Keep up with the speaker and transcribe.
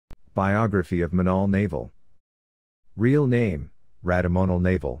Biography of Monal Naval. Real name, Monal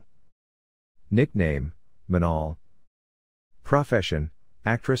Naval. Nickname, Monal. Profession,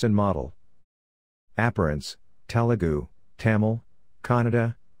 actress and model. Appearance, Telugu, Tamil,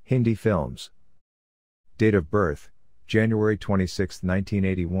 Kannada, Hindi films. Date of birth, January 26,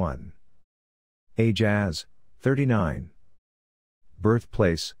 1981. Age as, 39.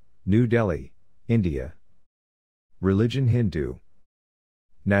 Birthplace, New Delhi, India. Religion Hindu.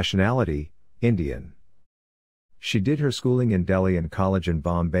 Nationality, Indian. She did her schooling in Delhi and college in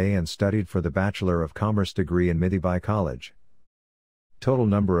Bombay and studied for the Bachelor of Commerce degree in Mithibai College. Total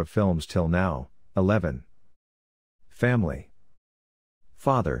number of films till now, 11. Family.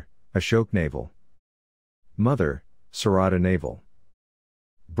 Father, Ashok Naval. Mother, Sarada Naval.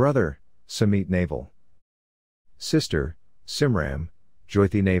 Brother, Samit Naval. Sister, Simram,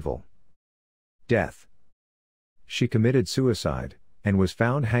 Jyothi Naval. Death. She committed suicide, and was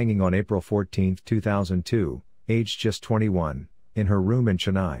found hanging on April 14, 2002, aged just 21, in her room in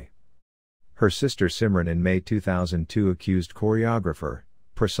Chennai. Her sister Simran in May 2002 accused choreographer,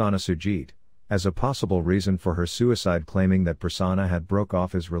 Prasanna Sujit, as a possible reason for her suicide, claiming that Prasanna had broke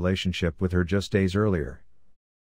off his relationship with her just days earlier.